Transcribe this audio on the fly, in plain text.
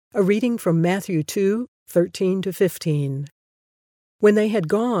A reading from Matthew 2:13-15. When they had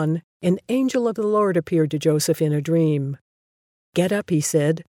gone, an angel of the Lord appeared to Joseph in a dream. "Get up," he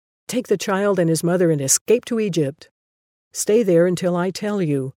said, "take the child and his mother and escape to Egypt. Stay there until I tell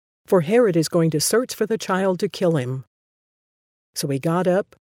you, for Herod is going to search for the child to kill him." So he got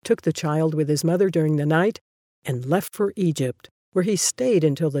up, took the child with his mother during the night, and left for Egypt, where he stayed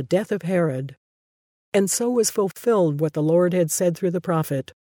until the death of Herod. And so was fulfilled what the Lord had said through the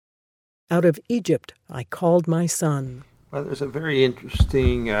prophet, "Out of Egypt I called my son." Well, there's a very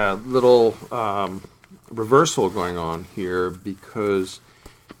interesting little reversal going on here, because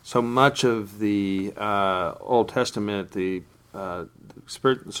so much of the Old Testament,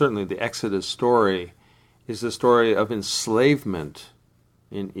 certainly the Exodus story, is the story of enslavement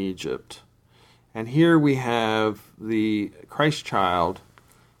in Egypt. And here we have the Christ child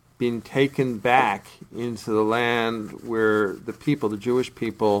being taken back into the land where the Jewish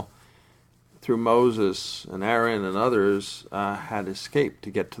people, through Moses and Aaron and others, had escaped to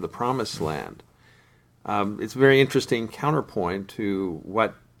get to the Promised Land. It's a very interesting counterpoint to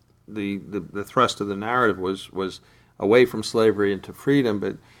what the thrust of the narrative was away from slavery into freedom,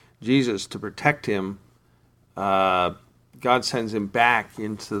 but Jesus, to protect him, God sends him back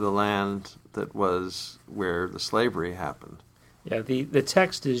into the land that was where the slavery happened. Yeah, the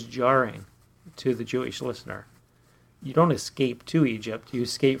text is jarring to the Jewish listener. You don't escape to Egypt, you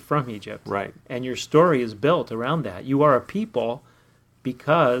escape from Egypt. Right. And your story is built around that. You are a people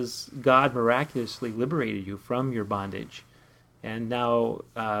because God miraculously liberated you from your bondage. And now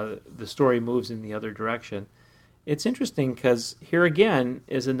the story moves in the other direction. It's interesting because here again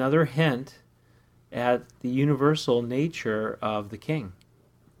is another hint at the universal nature of the king.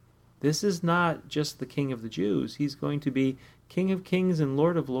 This is not just the king of the Jews. He's going to be King of Kings and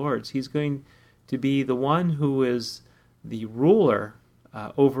Lord of Lords. He's going to be the one who is the ruler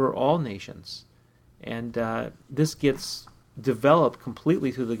over all nations. And this gets developed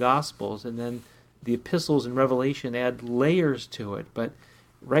completely through the Gospels, and then the epistles and Revelation add layers to it. But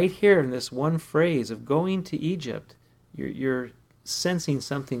right here in this one phrase of going to Egypt, you're sensing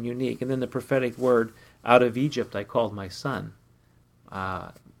something unique. And then the prophetic word, "Out of Egypt I called my son."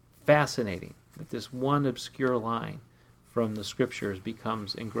 Fascinating that this one obscure line from the Scriptures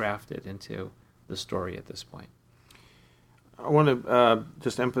becomes engrafted into the story at this point. I want to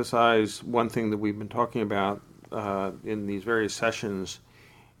just emphasize one thing that we've been talking about in these various sessions,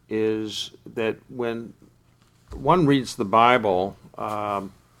 is that when one reads the Bible,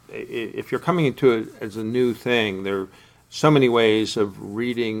 if you're coming into it as a new thing, there are so many ways of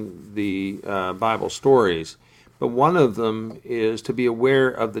reading the Bible stories, but one of them is to be aware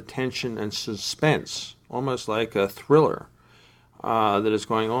of the tension and suspense, almost like a thriller that is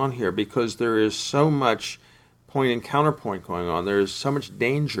going on here, because there is so much point and counterpoint going on. There is so much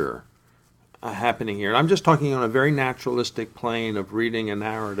danger happening here. And I'm just talking on a very naturalistic plane of reading a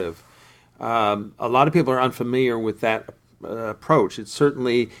narrative. A lot of people are unfamiliar with that approach. It's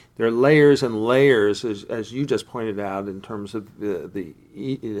certainly, there are layers and layers, as you just pointed out, in terms of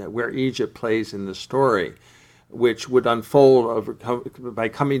where Egypt plays in the story, which would unfold by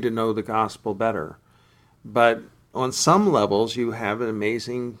coming to know the gospel better. But on some levels, you have an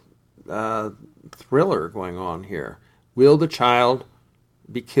amazing thriller going on here. Will the child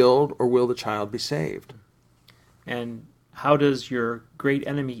be killed, or will the child be saved? And how does your great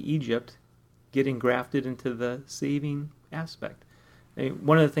enemy Egypt get engrafted into the saving aspect? I mean,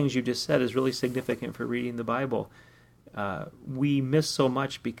 one of the things you just said is really significant for reading the Bible. We miss so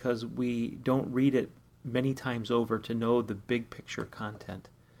much because we don't read it many times over to know the big picture content.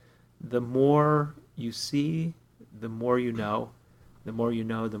 The more you see, the more you know. The more you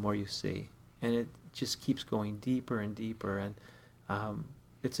know, the more you see. And it just keeps going deeper and deeper. And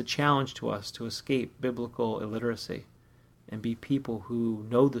it's a challenge to us to escape biblical illiteracy and be people who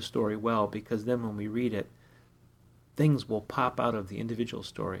know the story well, because then when we read it, things will pop out of the individual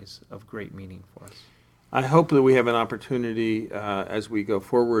stories of great meaning for us. I hope that we have an opportunity as we go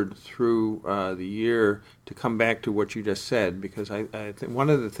forward through the year to come back to what you just said, because I think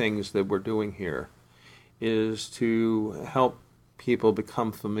one of the things that we're doing here is to help people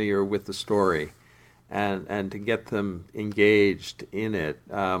become familiar with the story and to get them engaged in it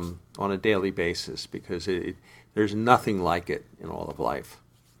on a daily basis, because there's nothing like it in all of life.